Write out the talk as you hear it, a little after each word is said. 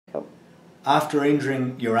After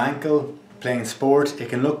injuring your ankle playing sport, it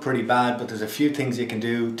can look pretty bad, but there's a few things you can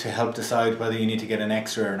do to help decide whether you need to get an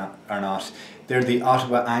X-ray or not. They're the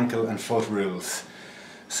Ottawa ankle and foot rules.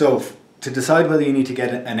 So to decide whether you need to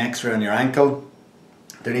get an X-ray on your ankle,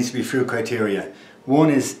 there needs to be a few criteria. One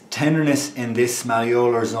is tenderness in this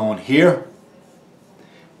malleolar zone here,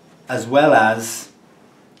 as well as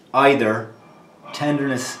either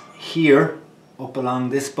tenderness here up along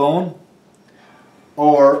this bone,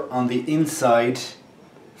 or on the inside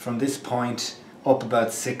from this point up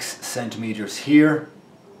about 6 centimeters here,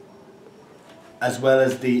 as well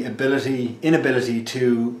as the inability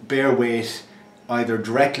to bear weight either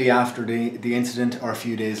directly after the incident or a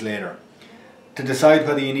few days later. To decide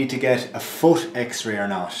whether you need to get a foot X-ray or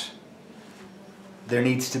not, there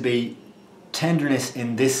needs to be tenderness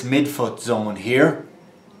in this midfoot zone here,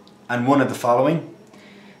 and one of the following.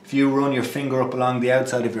 If you run your finger up along the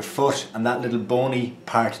outside of your foot and that little bony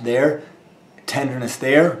part there, tenderness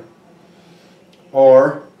there,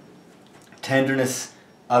 or tenderness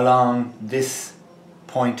along this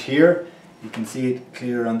point here. You can see it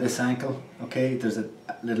clear on this ankle, okay, there's a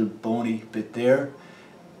little bony bit there.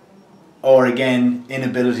 Or again,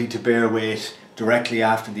 inability to bear weight directly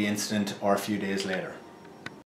after the incident or a few days later.